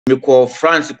me call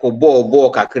France ko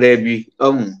ball kakra bi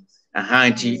aha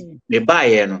nti me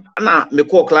bae no na me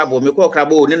call club ne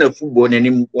na football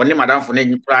nanim woni madam fo na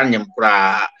nyipra nyem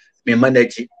kra me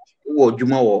manager wo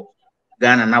djuma wo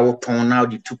Ghana na wo ton na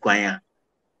di tukwan a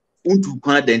untu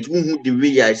kwan da nti hu the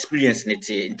way experience ne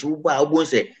te nti wo ba wo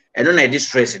say eno na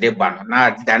stress de ba no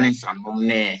na danin sanom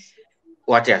ne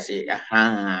what I say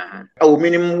aha o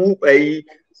minimum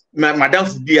madam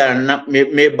bia na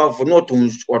me ba for not on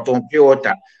pure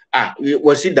water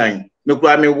was sit down me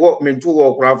kura me wo me ntu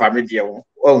wo kura fa me de wo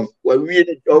wa wie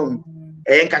ni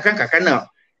kaka na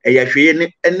ya hwe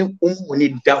ni ene umuni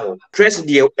da ho stress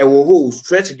de e wo ho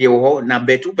stress de wo ho na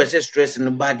betu pese stress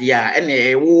no ba dia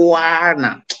ene wo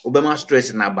na obema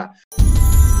stress na ba.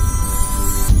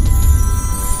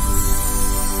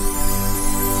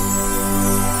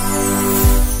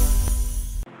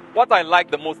 What I like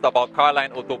the most about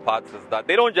Carline Auto Parts is that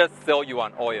they don't just sell you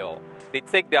an oil. They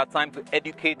take their time to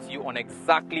educate you on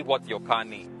exactly what your car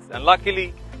needs. And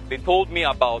luckily, they told me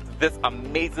about this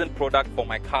amazing product for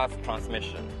my car's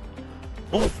transmission.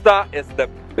 Booster is the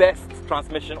best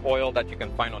transmission oil that you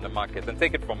can find on the market. And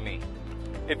take it from me,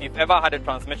 if you've ever had a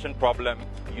transmission problem,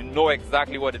 you know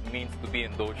exactly what it means to be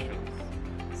in those shoes.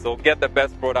 So get the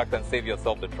best product and save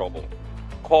yourself the trouble.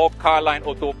 Call Carline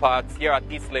Auto Parts here at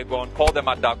East Legon. Call them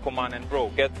at Dakuman and bro,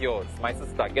 get yours. My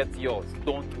sister, get yours.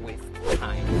 Don't waste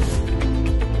time.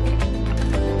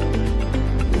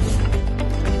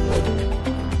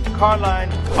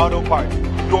 Carline Auto Parts,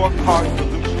 your car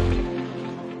solution.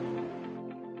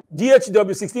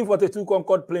 DHW 1642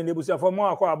 Concord Plain, Nebusia for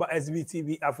more about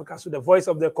SBTV Africa, so the voice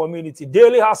of the community.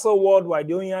 Daily hustle worldwide,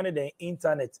 the only on the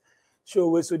internet. Show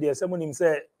we so there. Someone him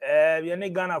say, we are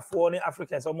Ghana for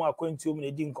Africans. Someone are going to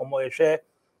me didn't come or share.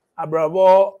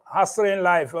 Abrabo hustling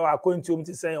life. Are going to me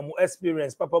to say more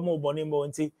experience. Papa mo boni mo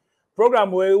nti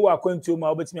program where you are going to me.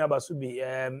 Obet me abasubi.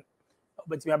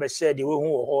 Obet me abashare the way who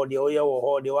or the oya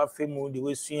or the way femu the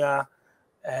way suya.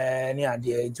 Near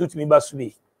the to me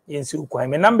basubi. Yensi ukwa.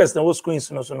 My numbers na wo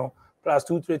screens no so no.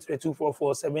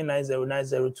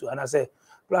 +2332447909002 and I say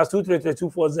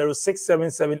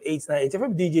 +23324067789. If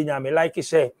DJ nyame like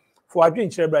share for adwin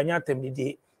chere bra nya atem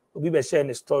didi obi be share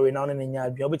the story na no nya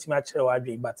adwin obetimi a chere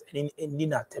adwin but ndi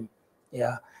na atem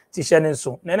yeah ti share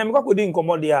nso na na me kwakodi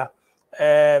nkomo dia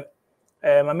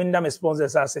maminda me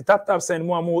sponsors as tap send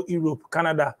mo Europe,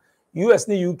 Canada, US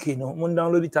ni UK no mo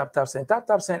download tap send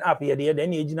app ye de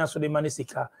na ejina so de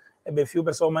manisika ebe few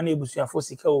person man ebusuafo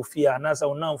sika ofia na sa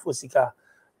wona mfo sika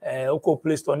oko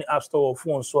Play Store ni App Store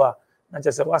phone so a na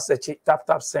chese wa search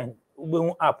tap send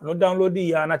ube app no download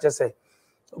ya na chese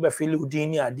ube feel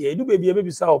udini ade edu baby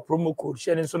ebisa o promo code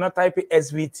share so na type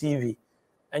SVTV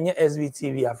enye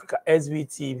SVTV Africa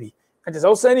SVTV na chese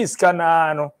o send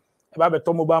scanner no eba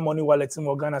beto mobile money wallet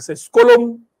mo Ghana say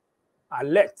skolom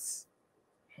alert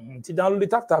ti download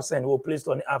tap send wo Play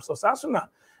Store ni App Store so na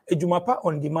ejumapa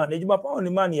on demand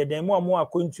ye den mo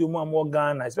akwantuo mo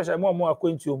Ghana especially mo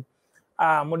akwantuo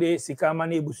mo de sika ma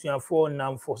na ebusuafo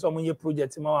namfo so mo ye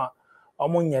project ma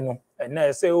omo nye no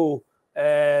na say o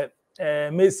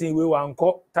mason we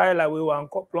wanko Tyler we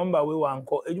wanko plumber we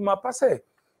wanko ejumapa say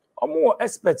omo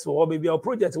experts wo be bia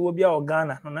project wo bia o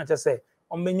Ghana no na say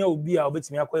ombenya obi a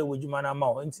obetimi akoye wojuma na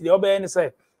ma o nti de obe ne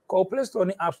say call Play Store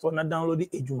ni App Store na download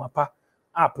ejumapa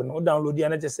app no download ya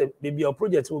na say baby your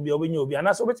project will be obenya obi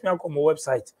ana so betimi akọ mo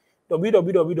website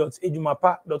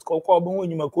www.ejumapa.com ko obon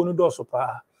onyuma ko no do so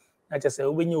pa na say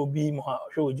obenya obi mo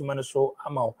hwe ojuma no so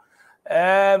ama o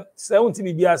say unti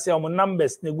bibia say o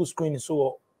numbers na go screen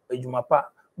so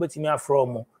ejumapa betimi afro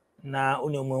mo na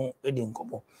onemu edi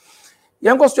nkomo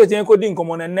yanko straight yanko di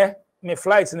nkomo ne me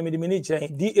flights na me di mini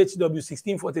chain DHW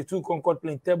 1642 Concord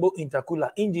Plain table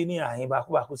intercooler engineer hin ba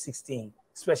ko 16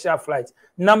 special flight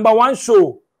number 1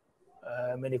 show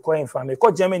me the coin family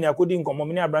ko Germany akodi nkomo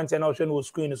me ni abrante na ohwe no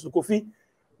screen so Kofi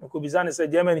ko bizane say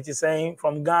Germany to saying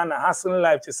from Ghana hustling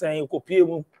life to saying ko pie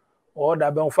mu or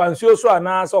da ben fancy so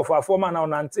ana so for former na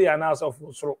onante ana so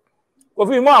for soro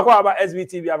Kofi mo akwa aba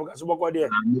SBTV Africa so boko there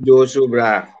do so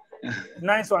bra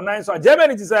nice one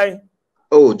Germany to say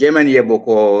oh Germany ye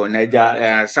boko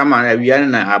naija sama awiane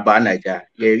na aba naija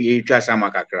ye twa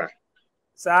sama kakra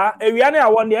sa awiane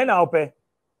awon de na ope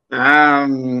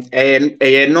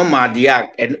normal dia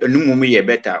enumumu ye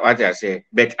better what I say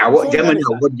but Germany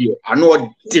award you are not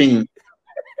thing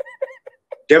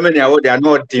Germany award are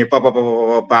not thing papa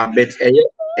but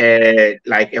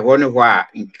like one wa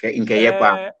nke ye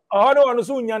pa no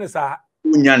so unya ne sa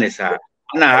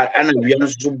ana we are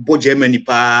so bo Germany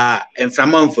pa and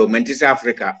some for Mantis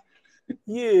Africa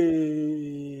yeah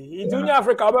in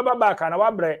Africa obeba back na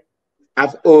wa bre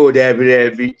oh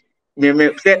there be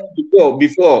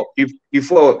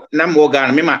before na mo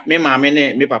Ghana me maame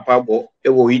ne me papa bo e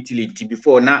wo Italy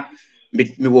before na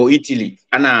me wo Italy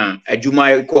ana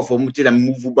adwuma ko for mu ti na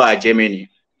move ba Germany.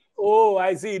 Oh,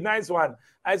 I see. Nice one.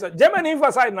 I saw Germany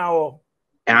emphasize now.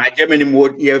 Germany mo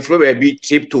ye fro be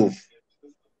trip to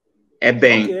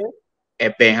Eben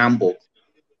Hamburg.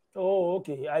 Oh,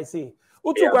 okay. I see.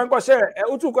 Utu kwa share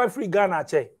utu kwa free Ghana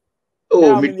che.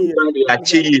 Oh, me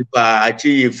achieve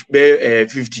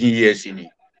 15 years in it.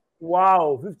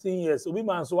 Wow, 15 years. So we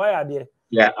man so why are there?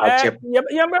 Yeah,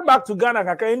 you back to Ghana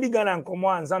kaka indi Ghana nkomo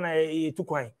ansa na tu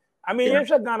kwan. I mean,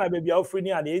 you Ghana baby out free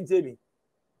ni ade ntemi.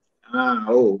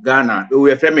 Oh, Ghana.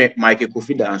 We frame me Mike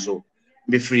Kofi Danso.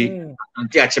 Be free.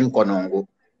 Anti achim Konongo.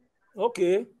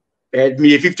 Okay.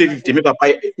 Me 50-50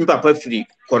 me papa free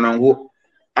Konongo.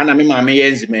 Ana me mama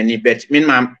yenzi many bet me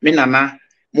nana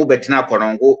mo betina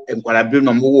Konongo enkwala bi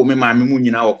no mo wo me mama mu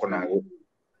nyina wo Konongo.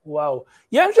 Wow.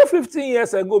 You 15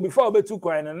 years ago before be tu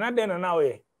kwan na then na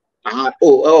we.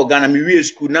 Ghana me we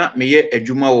school na me ye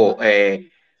adwuma wo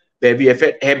baby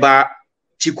efe heba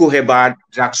Chico Heba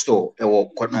drugstore ewo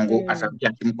Konongo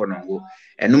asabia tim Konongo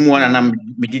enu mu na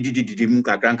me didi mu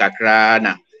kakra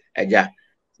na eja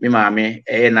me maame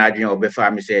na adwen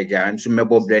obefa me se eja nso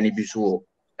mebo brani bi so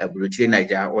abrochire na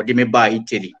eja odi me ba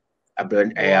Italy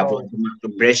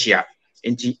Brescia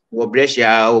enti wo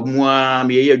Brescia mu a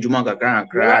me ye adwuma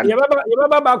kakra you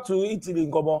back to Italy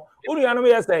nkomo uru ya no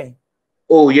me say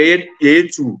ye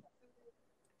tu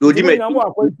dodi me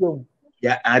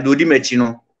dodi mechi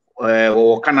no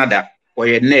Canada or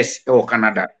your nest or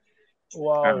Canada.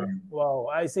 Wow,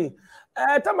 I see.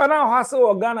 Tamana hustle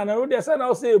or Ghana, and they said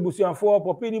I'll say Busian for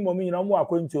Popini Momi, no more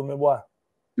according to me.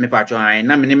 Me patron, I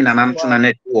na minim na Nantona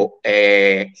network,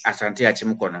 Asante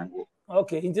Achimkona.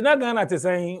 Okay, into Ghana to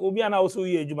say, Ubiana also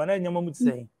ye, Jumana, and Yamu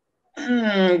saying.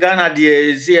 Ghana, dear,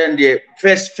 and the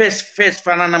first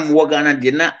fananam war Ghana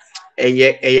dinner,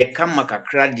 a kamaka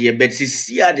crad, dear, but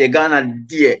see, the Ghana,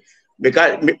 dear.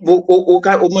 Because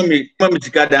mami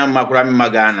tikada makurami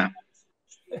magana.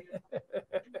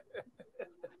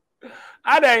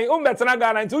 Ade betina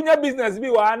Ghana nti unya business bi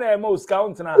wa na most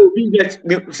count na. Business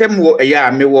sem wo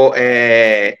me wo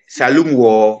salum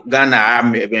wo Ghana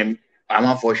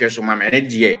am for share so mama ne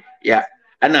die ya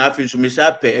ana afi so me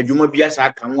sa pe adwuma bi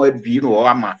asa kan wa bi no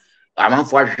ama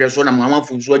for ahwehwe so na mama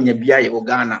fu so nya bi aye wo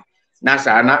Ghana na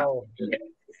sa na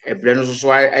ebre no so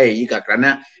ayi kakra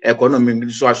na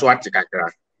economy so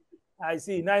atikakra. I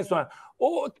see, nice one.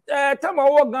 Oh, tama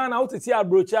wo Ghana how to see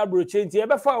abroach nti e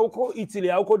be fa wo Italy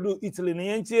how ko do Italy na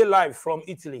yentie live from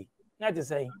Italy. That is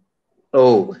saying.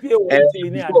 Oh,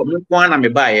 before me kwana me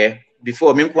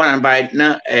buy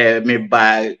na me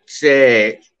buy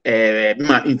say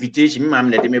my invitation me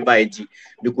na me buy it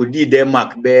we could do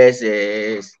Denmark best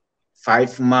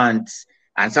 5 months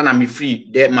and sana me free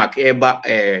Denmark eba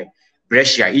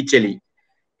Brescia Italy.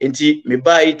 Enti me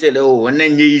buy Italy na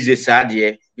nye easy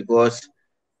sad because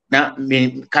na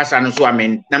me kasa no so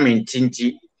amen na me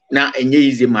tinti na enye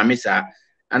easy mame sa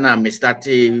ana me start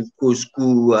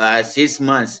school 6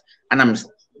 months ana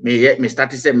me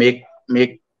start say make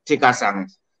take kasa no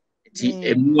ti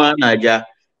emu na ja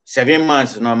 7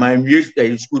 months no my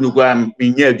school no kwa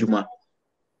me nya adwuma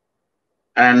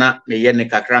ana me ye ne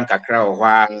kakra o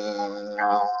hwa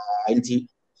enti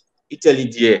Italy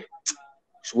die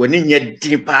so when you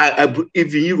deep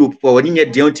even Europe for when you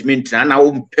the ultimate and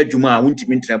now peduma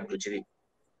ultimate abrochiri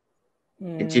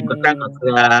enti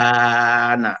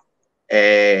bakaka na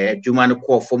juma no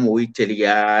call from Italy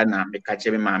na me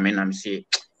kache me maame na me say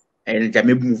en ja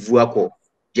me move akọ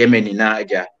Germany na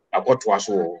aja akoto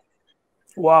aso.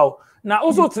 Wow, na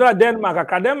also try Denmark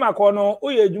Denmark no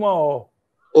oye juma o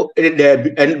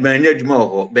and many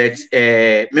juma but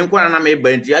me kwa na me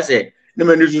banti ase na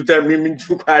manu suta me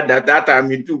tu kwa data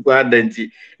me tu kwa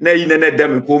danti na yi na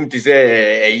dem kom ti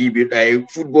say yi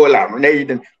footballer na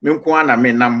yi me kwa na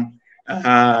me nam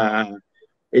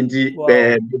enti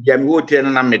be mi hotel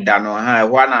na me da no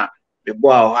hwa na me bo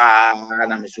ha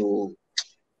na me so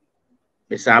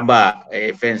me saba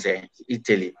fence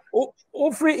Italy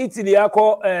o free Italy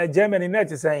akọ Germany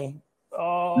net saying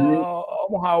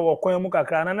mo ha wo kwan mu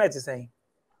kakra na net saying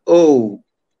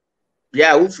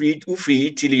yeah, who free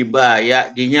Italy ba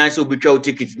ya the nyanse obetwa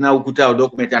ticket na ukuta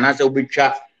document and say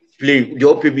obetwa plane the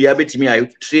OPB abetimi ayi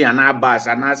train and bus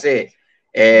and say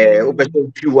obeto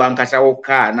piwa nkasa wo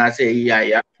car na say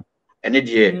ya ene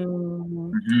de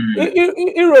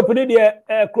Europe ni de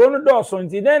krono dọsọ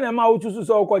nti den na ma wo tusu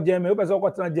so ko Germany obeso ko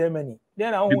tena Germany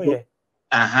den na ho ye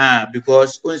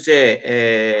because on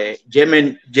say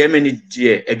Germany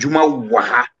de adwuma wa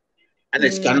ha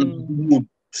and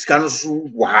scan su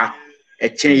wa a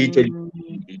chain Italy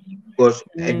because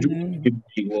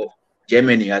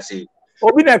Germany I say.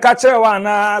 Obi na catch one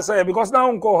na say because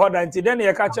now unko hoda until then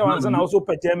you catch one na also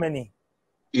per Germany.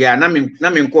 Yeah, na me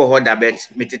nko hoda bet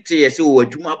metete ye say o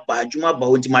adwuma ba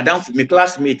unti madam for me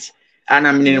classmate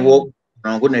ana me wo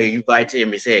na go na invite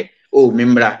me say oh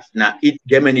membra na it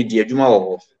Germany di adwuma wo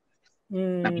ho.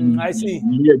 I see.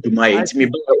 Me adwuma ye nti me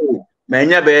ba o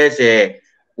manya be say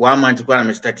 1 month kwa na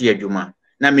me start adwuma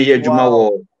na me adwuma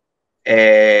wo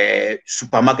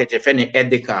supermarket fe ne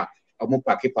Edeka omo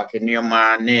pake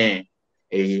nioma ne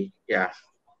yeah.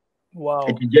 Wow.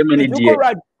 Germany di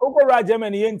Oko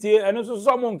Germany enti eno so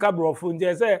so mo nka brofo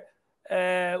nti say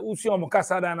usi omo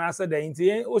kasada na ase da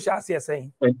enti o sha ase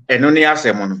esen. Eno ne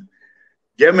asem no.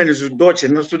 Germany so Dutch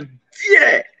no so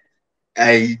dear.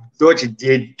 Dutch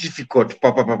dey difficult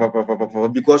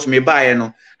because me buy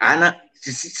no ana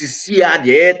sisi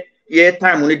ade ye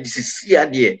time no sisi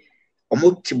ade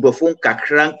omo tibrofo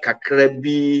kakra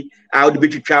bi a wo de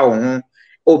betwitwa wo ho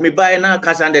o me buy na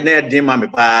kasa de na dey ma me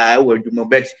pa wo adwuma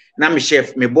bet na me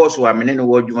chef me boss wa me no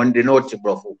wo adwuma de na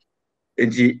tibrofo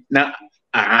enti na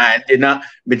de na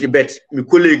me ti bet me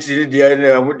colleagues ni dey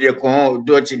na wo de ko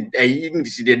Dutch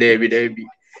English de bi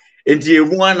enti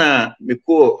emu ana me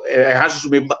ko hasusu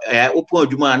me open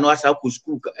adwuma no asa ko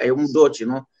school mu Dutch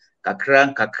no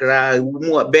kakra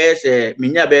mu be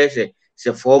minya be say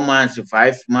 4 months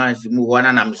 5 months mu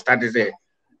wana na me start say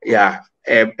yeah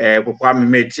kwa me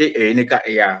meti nika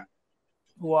yeah.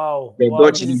 Wow.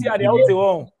 Dutch See how they out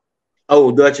won.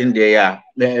 Oh Dutch in there yeah.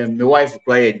 My wife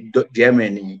quiet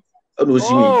Germany.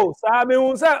 Oh, sa me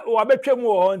unsa wa betwem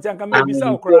wo nti anka me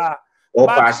bisa okra. O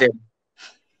pass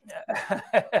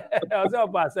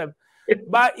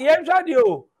but yen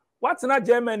radio what's not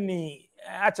Germany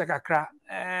acha kakra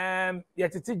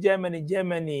yetiti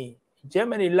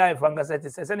Germany life anga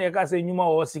se na ka se nyuma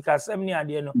wo sika sem ni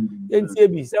ade no enti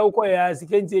bi se ukọ ya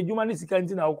sika enti ejuma ni sika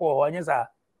enti na ukọ ho anya sa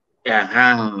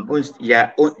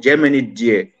Germany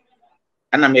die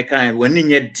ana me kan wani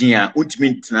nye dia untimi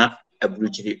ntena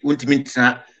aburuchiri untimi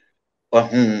ntena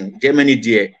Germany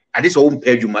die ade so wo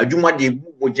mpa adwuma de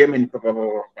wo Germany papa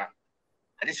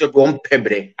ade so wo mpa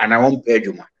bre ana wo mpa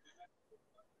adwuma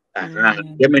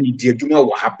Germany die adwuma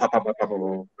wa ha papa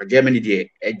Germany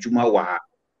die adwuma wa ha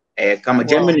kama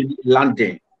Germany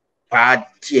London pa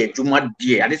die adwuma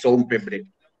die ade so wo mpa bre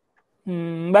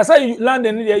basa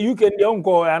London die UK die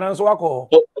onko ana so akọ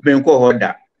me nko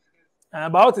hoda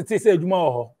ba o tete se adwuma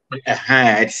wo ho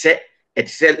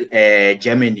it's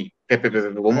Germany pepe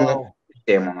wo mo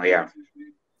temo ya.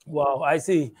 Wow, I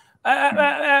see.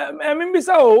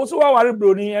 Bisa o so wa ware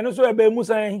broni eno so ebe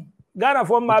musan Ghana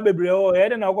for ma bebre o e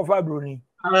de na okofa broni.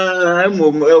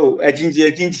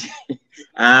 Ajinji.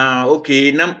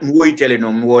 Okay, na wo itele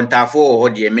no wo ntafo ho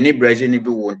de me ni Brazil ni bi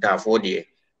wo ntafo de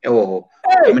e wo ho.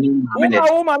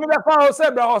 Wo ma me be fa o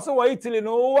se bra o so wo Italy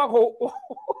no wa ko.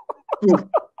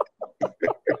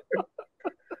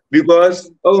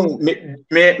 Because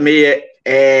me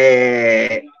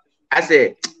I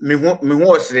say me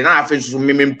ho sire na afa so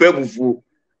me mpabufu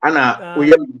ana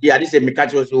oye di ade se me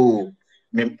catch so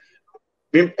me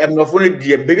emnofo no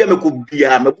die bebi me ko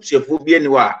bia me busefo bia ni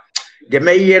wa de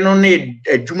meye no ne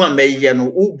adwuma meye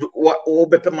no wo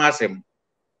bepe masem.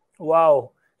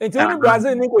 Wow, enti woni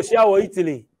Brazil ni ko shia wo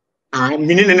Italy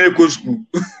mini ne ko school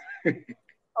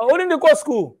woni ne ko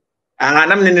school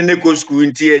na me ne ko school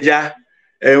nti eja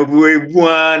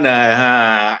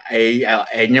ebuana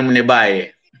enyem ne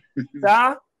bae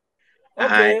sa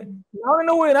okay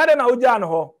now we na uja no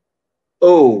ho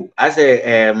oh I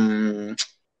say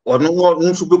onu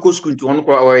nso be ko school nti onu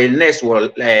ko nurse wo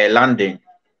London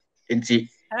nti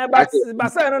but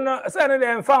say no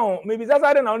dem fa me bi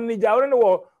sa de na onu ni ja onu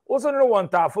wo so no won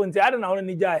ta fo nti ade na onu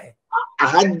ni ja he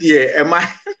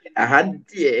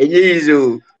ahadie enye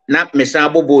izo na mesa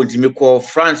bobo nti me ko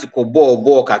France ko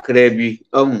ball kakra bi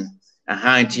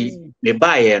nti me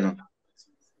bae no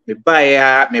me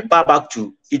back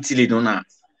to Italy no na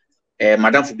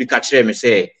madam fu bi ka kire me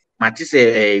say mati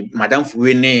say madam fu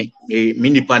we ne me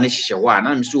nipa ne hihye wa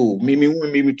na me so me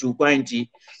tu kwanti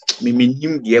me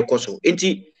nim de ekoso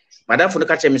enti madam fu no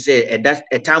ka kire me say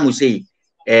e time say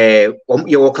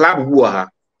ye wo club wu ha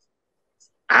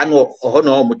ano ho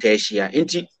no mo ta hia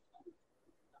enti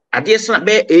ade sana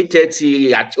be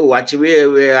 8:30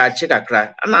 achiwe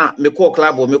achikakra ana me call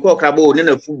club ne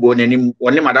na football nanim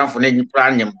woni madam fu ne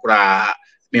nyipra nyem kura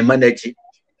me manage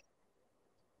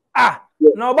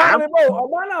no ba me bo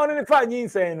oba na oni fa nyi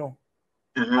nsen no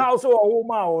also wo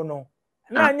ma wo no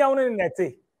na anya wo ne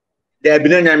nete there be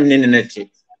na nya me ne nete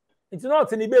it's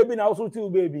not ni baby na also two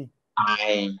baby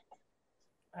ai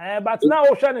but now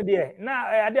wo hwe ne de na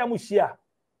ade amuhia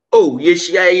Oh,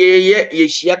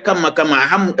 yeshia kama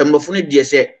ham emofune die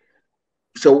se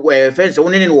so fence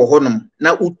woni ne wo honom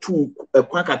na utu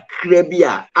kwa kakra bi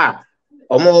a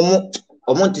omo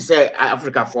nti se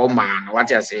Africa for man what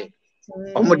you say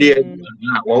omo de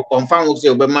onfa wo se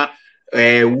obema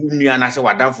wunu ana se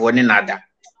wadanfo ne nada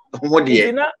omo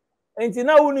de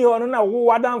entina wunu ono na wo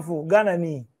wadanfo Ghana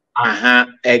ni aha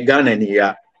Ghana ni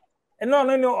ya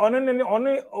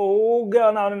ono o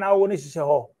girl na wo ni hihye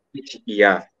ho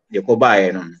ya de ko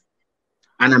baaye no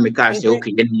ana me ka se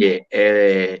okay ne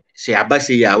se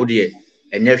abase ya wo de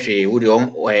enye hwe wo de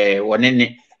wone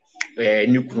ne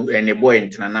niku ne boy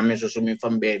ntina na me so me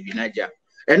fam baby na ja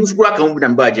enu su kura kan bu na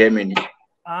ba Germany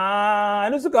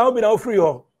enu su kan obi na free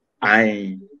ho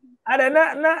ai ada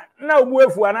na obu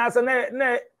efu ana ase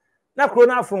na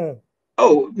corona fun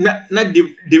oh na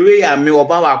the way I me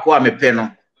oba wa ko a me pe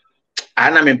no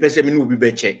ana me pese me no obi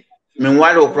be che me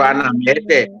nwale okura na me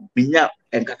ete binya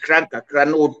enkakra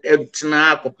no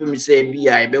etina kopi mi se bi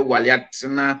a ebe wale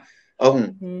atina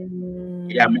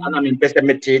ya me ana me pese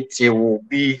me tete wo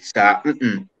bi sa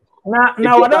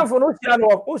na wadanfo no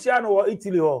sia no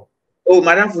Italy ho oh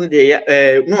madam fun de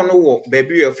no wo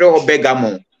baby e frɛ ho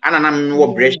Bergamo ana na me wo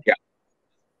Brescia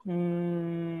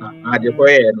de ko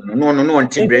no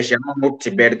nti Brescia no ti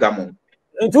Bergamo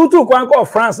ntutu kwan ko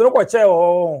France no ko che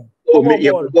ho oh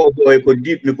me boy ko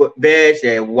deep me ko be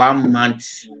say 1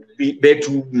 month be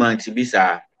 2 months bi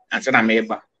sa ansana me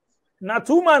ba na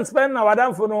 2 months spend na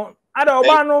wadanfo no ada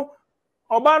oba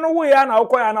no wo ya na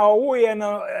okoya na wo ye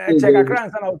no che kakra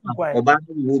ansana otukwa oba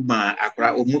no wo ma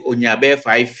akra onya be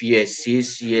 5 years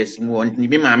 6 years mo ni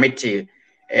me ma mete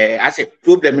as a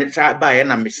problem sa ba ye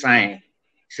na me sign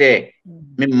say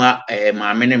me ma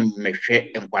me ne me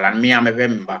hwe enkwala me ya me hwe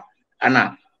mba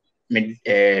ana me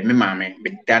mame me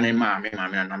dane mame na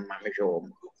mame hwe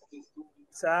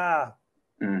sa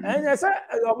enya sa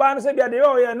oba no se bia de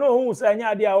yo ye no hu sa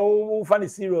nya de a wo fa ni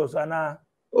serious ana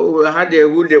oh had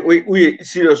we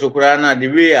serious okura na the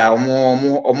way a omo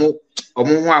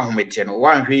hu ahomete no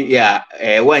wan hwe ya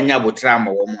wanya botra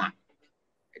ma wo mu a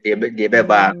de be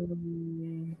ba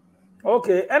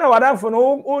okay ena wadanfo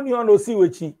no oni on osi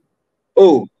wechi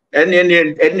oh and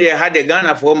had the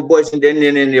Ghana for boys and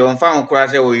then on found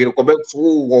cross or you go back to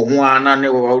one and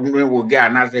will get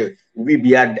another we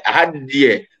be had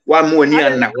dear 1 more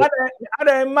near now.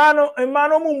 Ada mano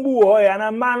mumbu ho ya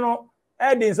na mano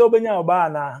edin so benya oba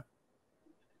na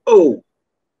oh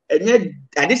and yet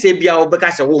I did say bia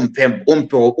obeka se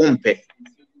umpe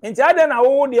nti ada na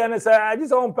wo de na say I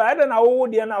just umpe ada na wo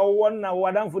de na wo na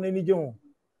wadanfo na ni je ho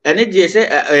and it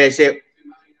say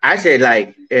I said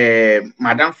like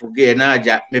madam forget na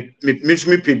ja me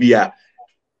pebia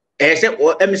say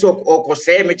me so o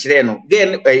say me kire no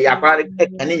gen akwa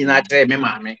kan ni na kire me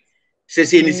maame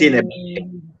say ni say na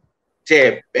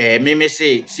say me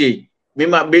say me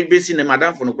ma be si na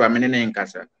madam for no kwa me ne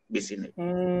nkasa be si ne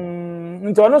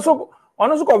nti ono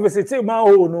so ko visit ma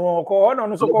ho no ko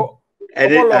ono so ko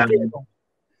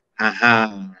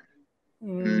aha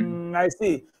I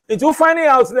see it you finding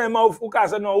out them of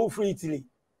ukasa no free Italy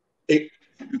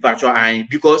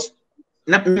because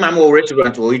na mama o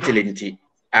restaurant o Italy nti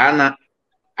ana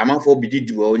amanfo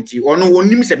bididi wo nti ono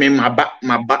wonim se me maba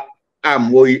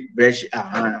am wo fresh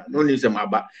no nim se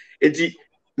maba enti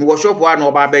me wo shop wa na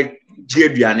oba be ji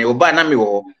aduane oba na me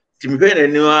wo ti me hwe na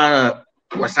ni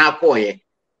wasan koye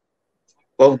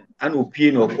o ana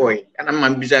opie na koye ana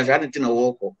man bisa sa ati na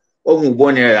wo ko o hu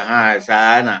bone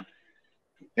sa na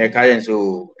e karen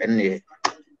so enne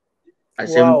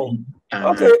wow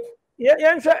okay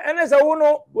and as a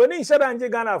wono when he said anje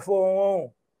Ghana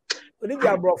for when he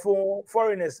brought for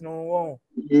foreigners no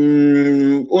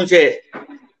on say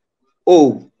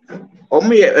oh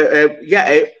me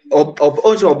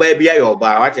also baby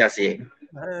ayoba what you say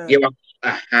you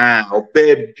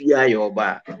baby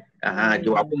ayoba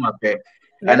you wa kuma pe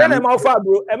and then am fa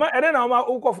bro and then am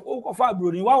uko fa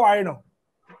bro ni wa ware no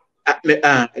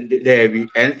there be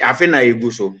and I feel na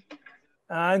egu so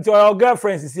and your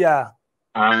girlfriends is here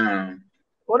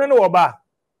One no oba.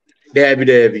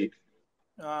 Debbie.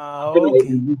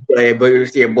 Okay. But you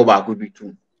see Boba could be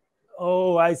too.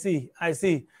 Oh, I see.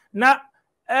 Now,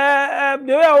 the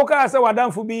way I can say what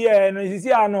done for be no you see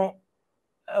no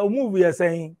move you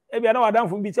saying. Maybe I know what done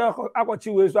for be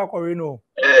akwachi we so akore no.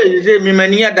 You say me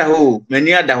many other ho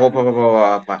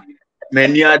papa.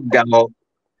 Many other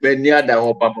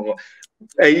ho papa.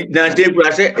 Na say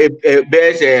we say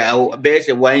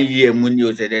be 1 year mun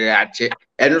you say that ache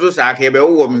eno so sa ka be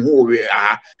wo me ho we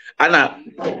ana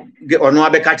ono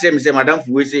abeka kire me say madam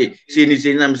fu we say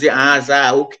ni na me say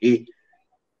sa okay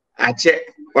ache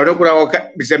ono kura o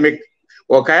ka be say me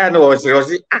o ka ya no o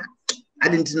say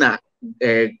didn't know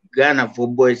Ghana for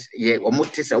boys, yeah, or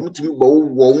mutis, or mutimi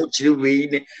bow,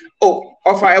 chili. Oh,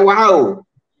 off I wow.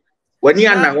 When you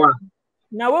are one.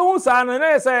 Now, we won't sign an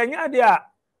essay, yeah, dear.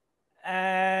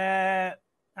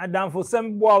 I done for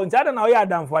some boy, I don't know, yeah,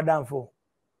 done for.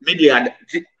 Media,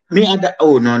 me,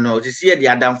 oh, no, this year the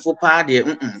Adam for party,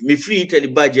 me free tell the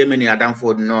bad Germany, Adam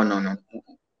for no.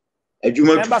 You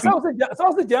want to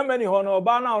so Germany, honor,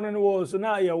 Bana on the wall, so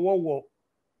now you're war.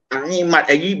 I might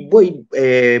a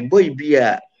boy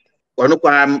beer. Ono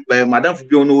kwa madam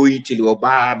fu no Italy or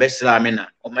ba beslamena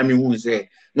or mami who say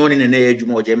no in an age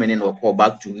more Germany or call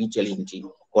back to Italy nti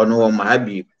ono ma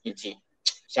habi nti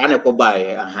sana ko ba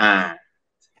aha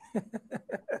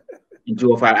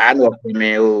nti of an of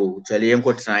me o Italy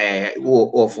enko tsan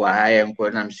o of ha enko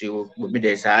nam si o bi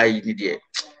de sa yi ni de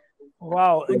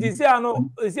wow nti si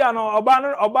ano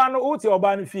oba no uti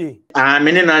oba no fie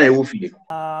me ne na wo fie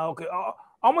okay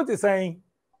omo ti saying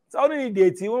so only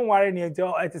date won worry ni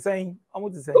ejo e ti saying omo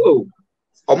ti saying oh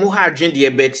omo ha adwen de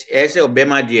bet e say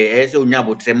obema de e say onya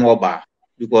botrem oba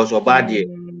because oba de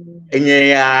enye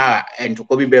ya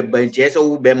entoko bi beba nti e say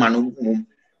wo bema no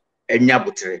enya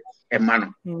botre e ma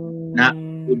no na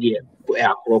wo de e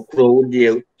akrokro wo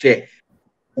de che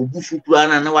obufu kura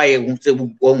na wa ye hu se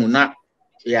bu na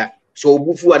ya so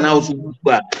obufu na wo so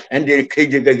bufu a ende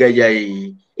keje gagaja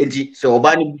yi enti so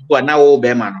oba ni bufu na wo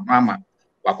bema no mama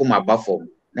wakoma ba form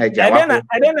na jawa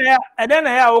I don't know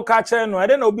how catch no I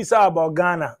don't know bisa about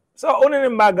Ghana so only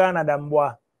in Ghana than boy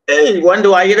one day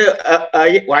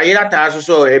why ta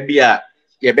so e bia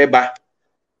ye beba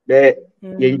be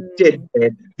ye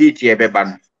date ye beba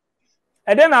no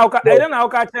I don't know how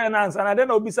catch no answer I don't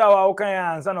know bisa how can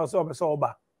answer no so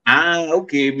ba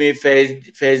okay me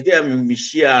first day me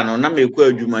share no na me kwa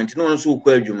adwuma nti no so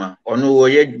kwa adwuma ono wo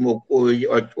ye adwuma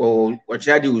o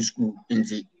chadi school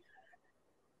nti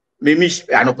me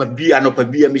anopa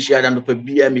bia me share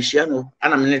no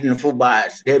ana me ne fo ba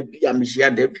de bia me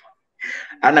share de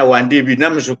ana one day bi na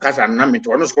me so kasa na me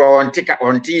to no so on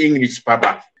English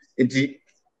papa nti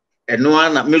eno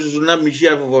ana me so na me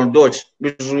share for Dutch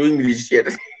me so English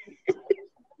share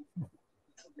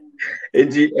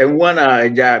nti enwana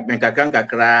ja me kakanka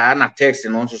kra ana text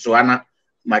no so ana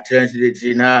ma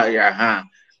translate na ya ha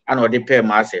ana ode pay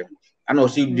ma asem ana o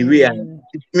see the way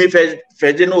me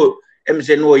first no em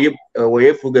say no ye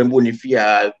program bo ni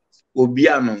fia obi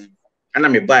anu ana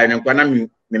me buy na kwa na me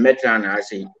metra na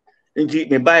ase nti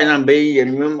me buy na be ye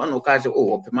me no ka say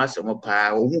oh pe ma asem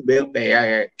pa o hu be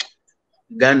ya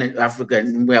Ghana Africa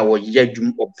mwe a wo ye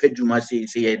dwum opedwuma say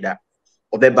ye da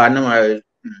obeba na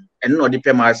en no de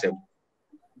pay ma asem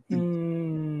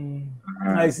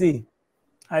I see.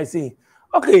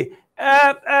 Okay.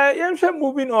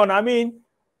 Moving on. I mean,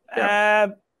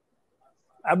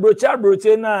 Abrocha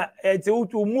na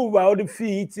to move out the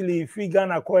fee Italy, free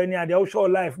Ghana coin ya the show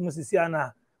life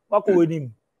musiciana. Wako with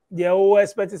him. They all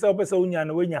expect yourself as a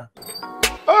winya.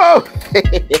 Oh,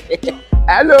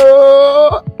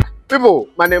 hello, people.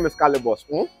 My name is Kale Boss.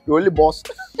 The only boss.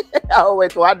 Oh,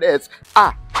 wait, what else?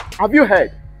 Have you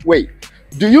heard? Wait.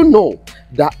 Do you know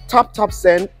that Tap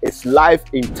Send is live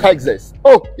in Texas?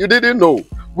 Oh, you didn't know?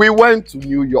 We went to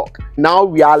New York. Now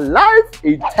we are live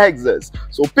in Texas.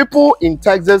 So people in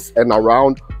Texas and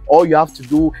around, all you have to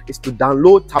do is to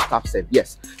download Tap Send.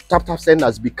 Yes, Tap Send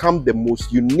has become the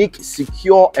most unique,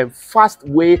 secure, and fast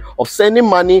way of sending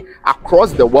money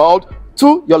across the world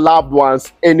to your loved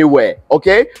ones anywhere.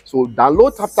 Okay? So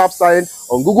download Tap Send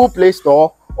on Google Play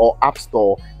Store or App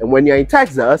Store, and when you're in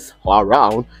Texas or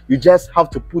around, you just have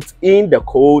to put in the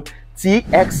code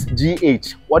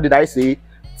TXGH. What did I say?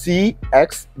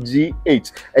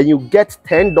 TXGH, and you get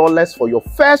 $10 for your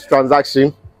first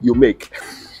transaction you make.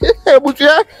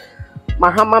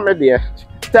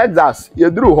 Texas, you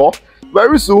drew, huh?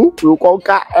 Very soon we'll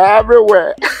conquer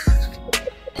everywhere.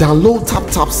 Download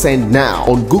Tap Send now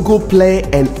on Google Play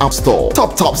and App Store.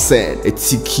 Tap Send. It's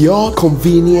secure,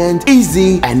 convenient,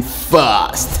 easy, and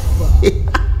fast.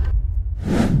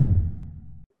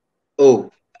 Oh,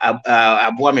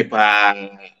 abua me pa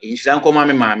insan ko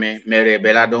mame mere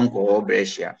bela don ko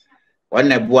Brescia.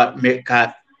 Wona bua me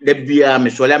ka de bia me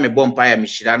so me bompa ya me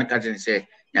shira na ka tin se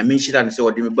nya me shira na se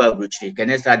odi me ba brochi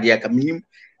kenesa dia ka minim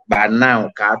ba now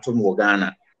ka to mo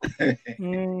Ghana.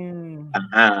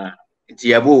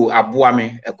 Ti abu abua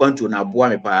me ekwantu na abua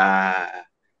me pa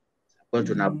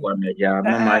ekwantu na abua me ja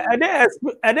mama I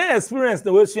didn't experience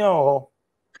the way you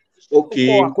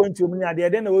okay ekwantu me na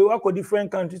then we wako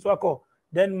different countries wako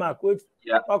Denmark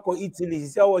wako Italy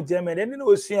so Germany then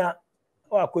no sua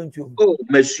ekwantu oh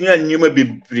me sua nyuma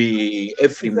bibri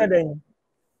efrim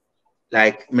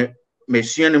like me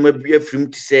sua nyuma bibri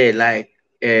efrim to say like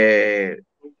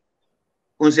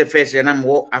on se first na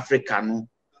mo Africa no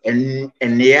and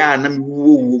yeah na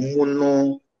wo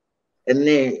no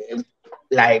and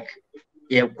like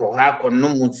ye ko ha ko no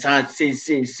mu san se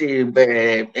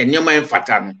enyoma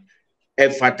enfata no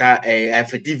efata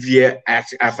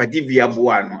afadivia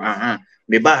boa no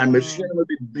me ba ha me sua no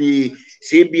be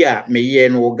se bia me ye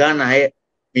no Ghana he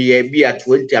me ye bia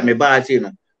 20 me ba se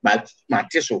no ma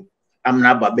teso am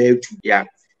na ba be tu ya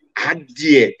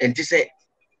hadie enti se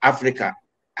Africa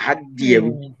hadie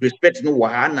respect no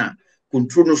wa na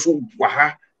control no so wa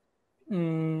ha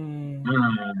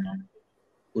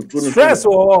stress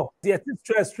or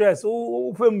stress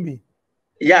o family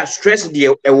yeah stress the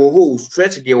ewo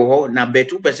stress the ewo na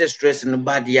betu pese stress no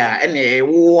bad ya ene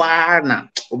ewo na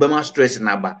obema stress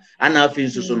na ba ana afin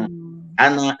so no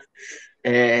ana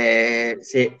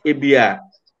say ebia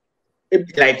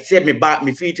like say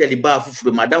me fit tell the bar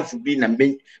fufu madam fu bi na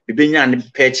me benya ne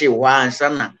peche wa ansa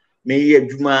na me ye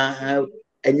adwuma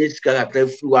enye sika kakra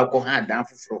fu akọ ha dan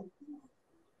fufu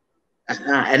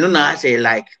eno na say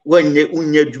like wonye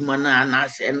unye adwuma na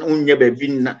say unye ba bi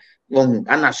na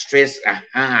ana stress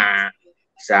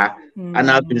sa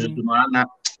ana bizu ana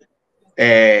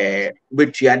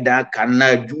betua da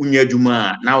kana unye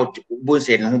adwuma na bo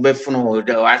say no be funo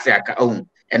da wa say aka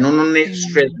eno no ne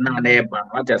stress na eba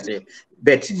what I say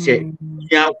bet say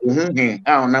ya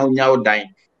na unya udan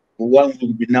one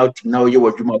will be now you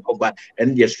adwuma ko ba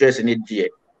and the stress in it there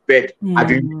bet I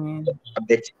dream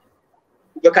bet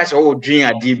because all dream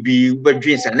ade bi be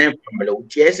dream sa na family o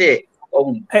tie say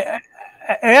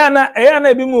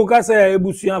Eyana bi mu ka say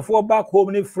ebusuafo back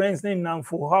home ni friends ni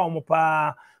namfo ha omo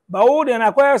pa ba wo de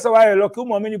na kwaya say wa lock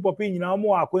mo many popi nyina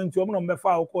omo akwantu omo no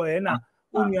mbefa akọ na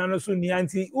unua no so ni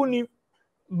anti uni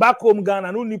back home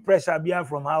Ghana no need pressure bia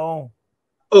from how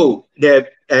on the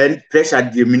pressure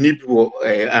the minipo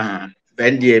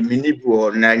when the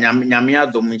minipo na nyame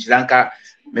adom nchiranka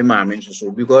me ma me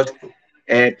so because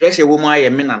pressure wo ma ye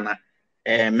me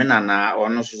nana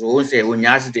ono so won say onya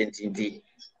accident ndi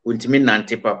untimi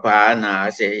nante papa na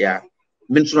say ya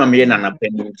me so me nana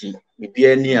penalty me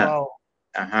bia ni a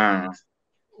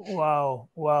wow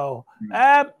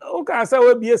o ka say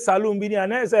we be salon bi ni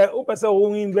na say o pese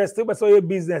o invest o pese o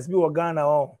business bi wo Ghana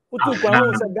o utu kwa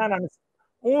o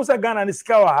say Ghana ni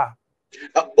sika wa ha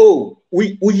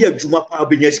we adwuma pa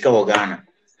obenya sika wo Ghana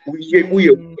we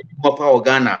adwuma pa wo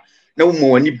Ghana na wo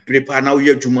mo ni prepare na we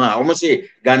adwuma o mo say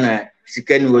Ghana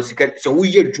sika ni wo sika so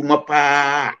we adwuma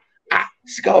pa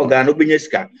sika wo Ghana obenya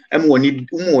sika em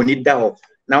woni da ho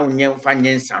na wo nye fa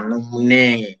nyensa no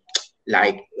ne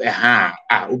like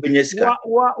obenya sika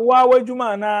wa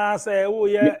adwuma na say wo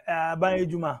ye ban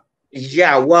adwuma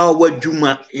ya wa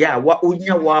adwuma ya wa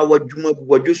onya wa adwuma bu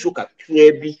wadwo so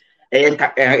kakra bi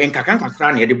enkakan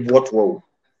kakra na ye de boto wo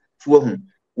hu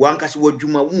wankasa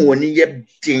wadwuma wo woni ye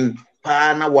din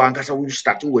pa na wankasa wo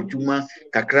start wadwuma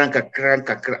kakra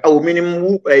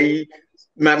minimum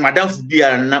madam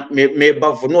bia na me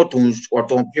ba for not on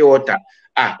pure water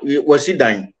was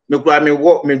dan me kura me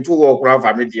wo me ntu wo kura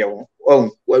fa me de wo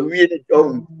wa wie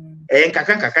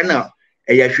enkakan na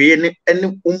ya hwe ne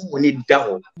woni da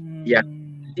ho ya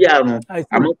dia no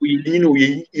amako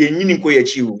yenyini ko ya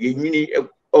chiwo yenyini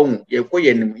ye ko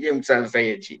yenim ye msansa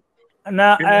ye chi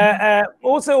na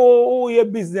o se o ye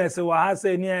business wa ha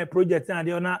se ni project na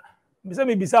de na bisa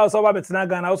me bisa so ba betina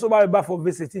Ghana so ba for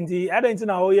visit nti adent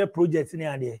na o ye project ni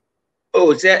ade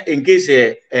say in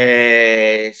case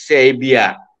say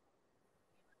bia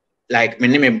like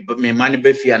me mani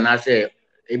be fia na say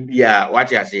bia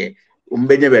what you say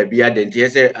umbenye ba bia dent ye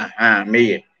say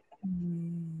me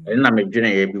na me dwene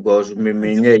ye because me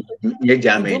nye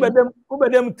jame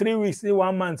ubedem 3 weeks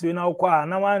 1 month we na ukwa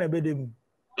na wa na bedem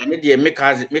ene de me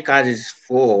cause is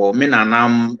for me na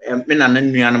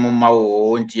nuanum ma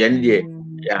wo nti ene de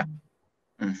yeah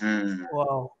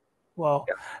wow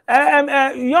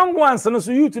young ones no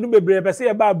so youth no bebre be say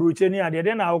e ba broche ni ade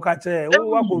de na uka che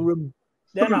wo akorum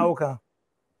de na uka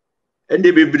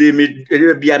ende bebre me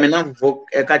bia me na fo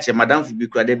e ka che madam fu bi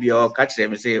kura de bia o ka che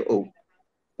me say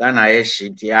Ghana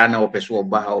yeshiti ana opeso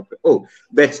oba ha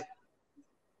but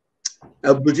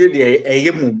abuje de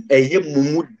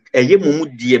eyemu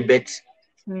die bet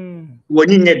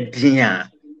woni nye dia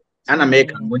ana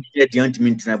make woni nye dia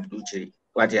ntimi ntina buchiri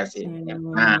what you say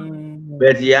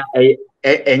but ya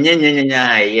enye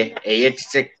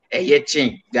eye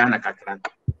chin Ghana kakra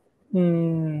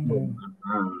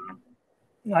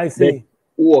I say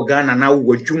wo Ghana na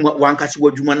wo dwuma wankasi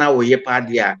wo dwuma na wo ye pa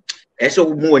dia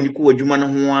eso mu wani ku adwuma no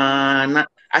ho na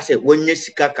ase wonye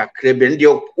sika kakra be ndi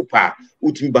opa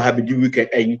utimi ba ha be di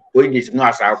weekend wonye no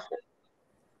asafo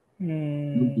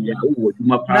ya wo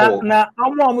adwuma pa wo na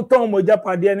amo ton mo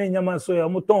japade na nyama so ya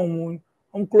mo ton mu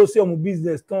close your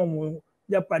business tom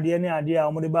japade ne ade a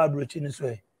omo de ba abrochi ni so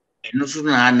e eno so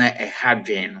na e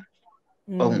hadwen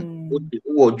no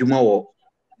wo dwuma wo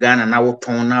Ghana na wo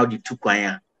ton na di tu kwan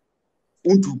a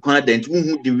untu kwan da nti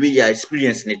hu the way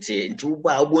experience ne te nti wo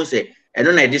ba wo say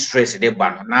eno na e stress de ba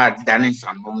no na dane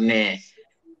sanom ne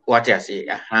what I say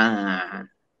yeah.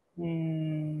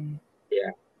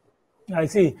 I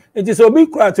see. It is a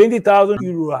big crowd, 20,000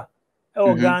 euro.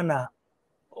 Oh, Ghana.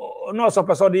 No, so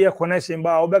person the connection,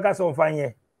 but Obeka so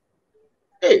fine.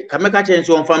 Hey, Kameka change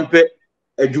on fampe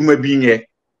adwuma bi nye.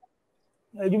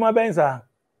 Adwuma benza.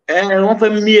 One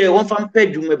fampe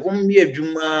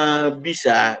adwuma bi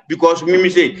sa because me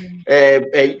say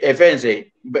friend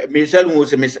say me sell mo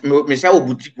say me sell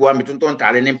boutique wa me tonton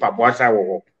tare ne mpaboa sa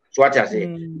wo. So what I say,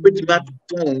 betima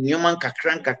ton nyoman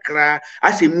kakra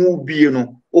ase mu bie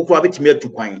no okwa betima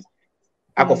atukwan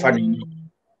akofa no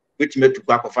betima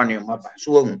atukwa akofa no maba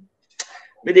so hu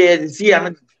me dey see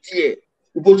am die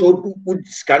uboso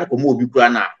scan ko mo obi kura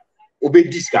na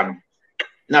obedi scan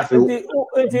na fe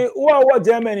what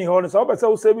Germany hold so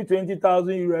person save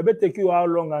 20,000 euro e be take you how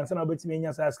long and na betima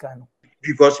nya sa scan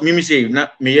because me say na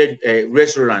me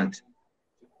restaurant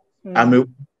I'm a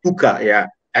cooker yeah.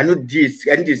 I know this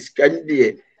and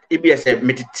the EBS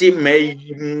metete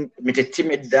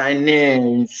me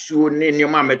dine so ne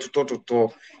nyoma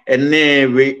metototo ene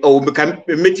we o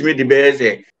metime the best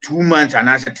 2 months and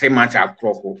as 3 months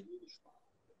akroko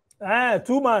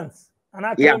 2 months and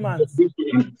 3 months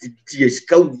yes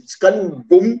scan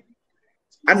boom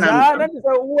ana that is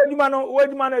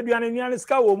what man aduane nuane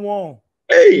ska wo mo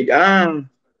hey ana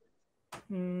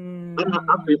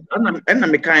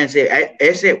me kan say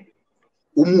I say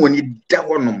umoni da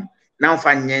wonom na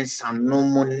mfa nyensa no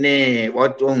mu ne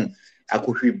woton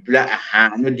akohwibla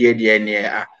aha no de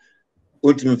ne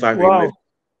otumi fa hwebe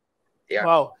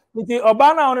wow nti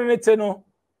oba na ono ne te no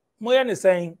moye ne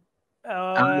sen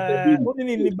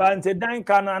oni ni bante dan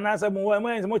ka na na se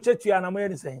mo chetua na moye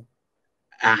ne sen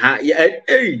aha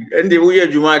ende wo ye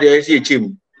djuma de ese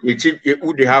echim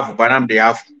wo de half banam de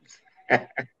half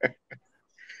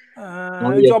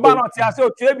nti oba na ti ase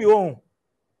otua bi wo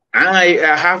I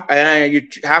half.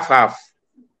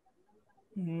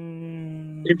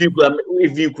 If you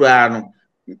no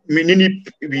minini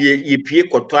ye pie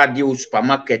koto ade o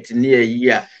supermarket ne ayi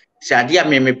a sade a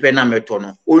me pe na meto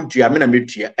no ontua me na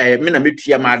metua me na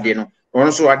metua ma ade no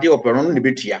ono so ade ope no ne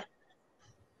betua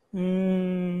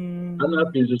ana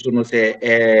pinzo so no se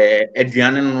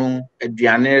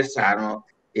aduane sa no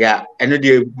ya eno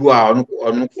de bu a ono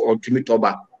otimi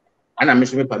toba ana me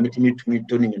so me pa metimi tumi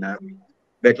to ni na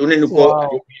but only no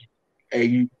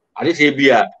I say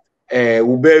bia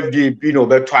wo birthday bi no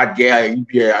beto ade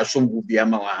bia asombu bia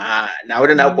ma wa na wo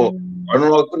na ko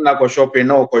ono na ko shopping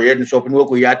na ko ye shopping wo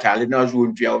ko ya tale na so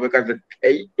ntua wo be ka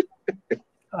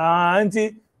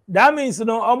auntie that means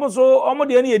no almost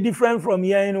the any different from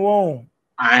here in one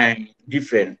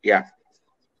different yeah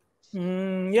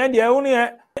yeah the only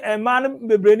man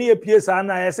bebre ni epie sa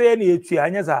na ye say na etua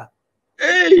anya sa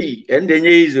hey ende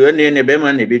nye izo ene be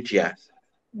man na betua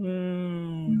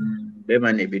be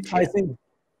man na betua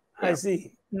I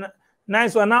see.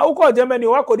 Nice one. Now, uko Germany,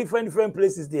 what go different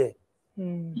places there?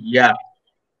 Yeah.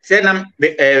 Say na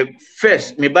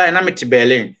first me buy na me to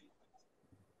Berlin.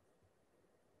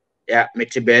 Yeah, me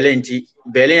to Berlin ti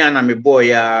Berlin ana me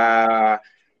boy ya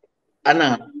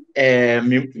ana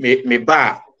me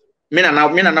ba me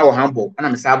na wo Hamburg ana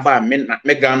me sa ba me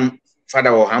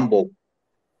grandfather wo Hamburg.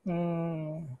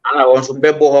 Ana won so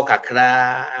be bo ho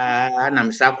kakra ana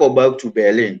me sa ko back to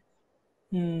Berlin.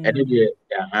 Berlin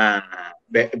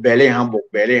Hamburg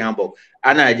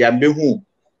ana aja mehu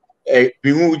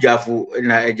jafu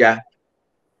na aja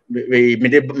me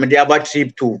de about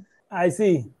trip too. I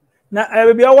see. Now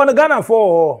baby I want Ghana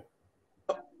for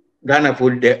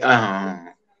the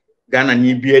Ghana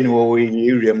ni bia ni wo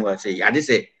area mu say ade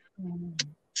say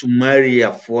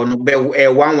Somalia for no be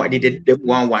one the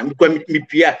one because me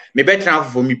pia me better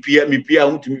for me pia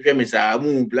untumi hwe me sa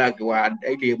mu black wa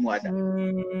ide mu ada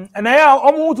and I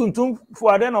omo tuntum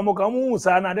for ade no mo ka mu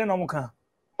sa na ade no mo ka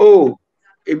oh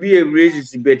e be a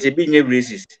racist but e be nye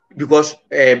racist because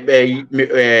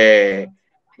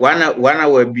one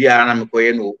hour bia na me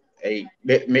koye no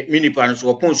mini pan so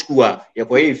upon school a ye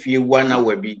koye fie 1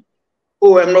 hour bi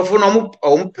oh em no for no mo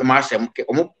pemasem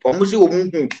omo se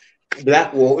omo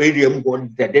black war area mo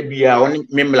de bia on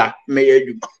memla me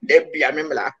aduma de bia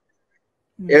memla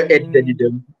did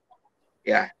them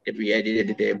yeah de bia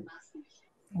did them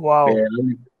wow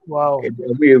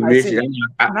we race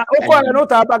na okwa no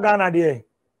ta ba Ghana there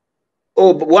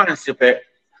oh once per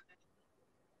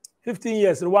 15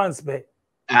 years once per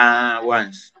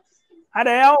once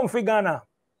ada ya on fi Ghana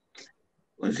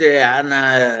Say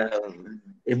ana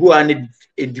ebu ani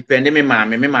depend me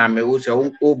mama wo say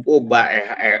o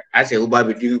ba ase o ba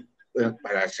be di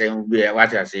para say be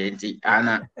what I say nti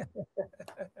ana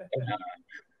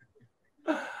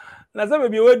Na say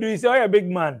baby we do you say oh, you big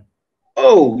man.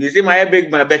 Oh, you see my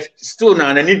big man but still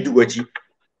na need do wachi.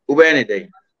 O be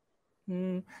anything.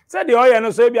 Say the oil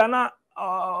no so bia na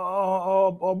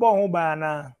obo ho ba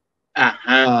na.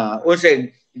 Aha, o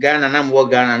say Ghana na mo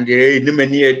Ghana dey ni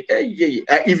mani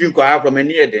even ko have from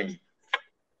any den.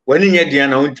 When you dey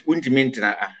na untimi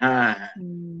ntina aha.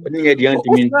 When you dey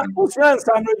untimi ntina. O friends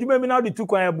am no djuma mi na di tu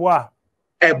kwan eboa.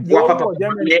 Eboa papa.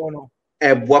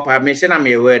 Eboa pa me say na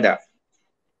me weather.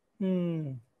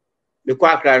 Me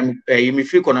kwa akra me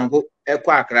fi kono ko e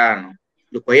kwa akra no.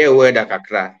 Le ko ye weather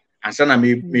kakra. Ansa na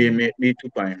me tu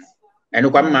kwan. Eno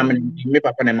kwa me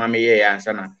papa na mama ye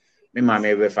ansa na me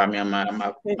mama be fa me ma.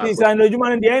 It's an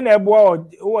djuma dey na eboa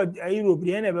o Europe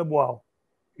dey na be boa.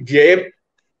 Dey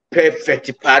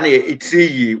perfect pan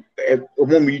itri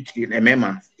omomi itri na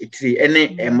mema itri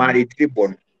ene emari itri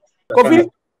bon Kofi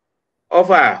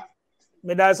offer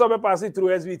me da so be pass through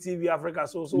SVTV Africa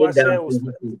so what share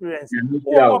experience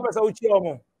o person uchi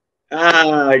omo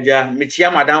ja me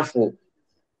chia madamfo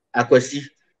akwasi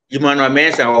Emmanuel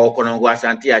Mensa o konongo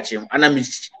asante achim ana me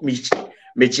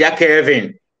chia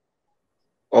Kevin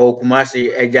o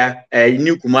Kumasi eja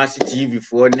new Kumasi TV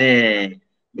fo ne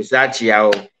bisachi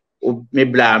yao me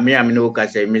bla me am no ka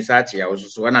say me sachi ya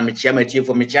so na me chia me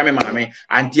chiefo me chia me mama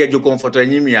anti ejo comfort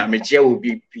anyimi a me chia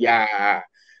obi pia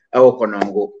e wo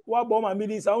konongo wa bo ma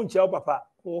mi sa unchia papa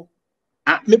o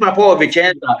me papa o be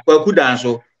chenza kwa kudan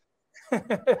so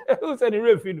who said the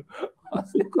refi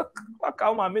wa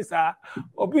ka ma mi sa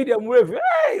obi dem refi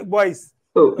hey boys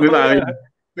me mama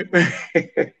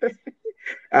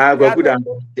kwa kudan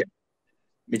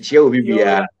me chia obi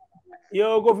pia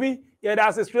yo Kofi. Yeah,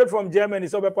 that's straight from Germany.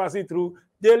 So we're passing through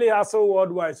daily hustle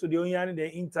worldwide. So the only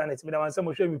the internet. Me that one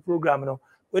show me program no.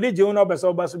 We did you know best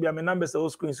over so be my numbers on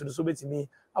screen so so to me.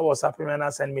 I was happy when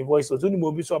I send me voice. So to the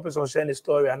movie so person share the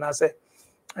story and I say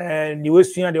the way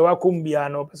soon they were come be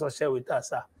no person share with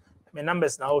us. My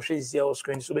numbers now show is here on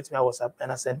screen so to me I was happy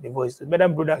and I send me voice. The better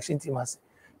production team as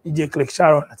DJ Click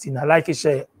Sharon Latina like it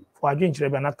share for a drink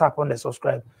and tap on the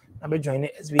subscribe. And be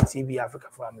joining SVTV Africa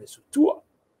family. So two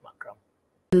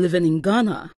living in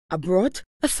Ghana, abroad,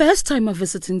 a first-timer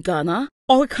visiting Ghana,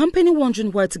 or a company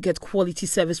wondering where to get quality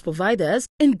service providers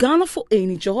in Ghana for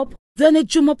any job, then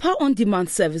Ejumapa On Demand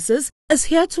Services is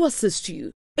here to assist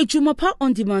you. Ejumapa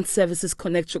On Demand Services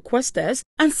connect requesters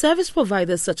and service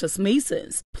providers such as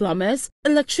masons, plumbers,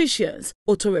 electricians,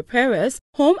 auto repairers,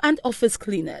 home and office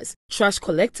cleaners, trash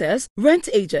collectors, rent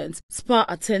agents, spa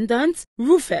attendants,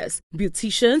 roofers,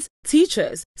 beauticians,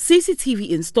 teachers,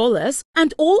 CCTV installers,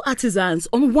 and all artisans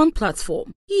on one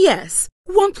platform. Yes,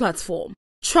 one platform.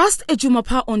 Trust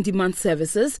Ejumapa On Demand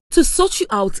Services to sort you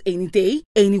out any day,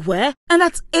 anywhere, and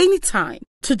at any time.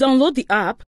 To download the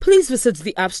app, please visit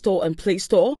the App Store and Play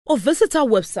Store or visit our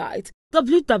website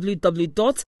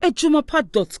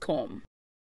www.ejumapa.com.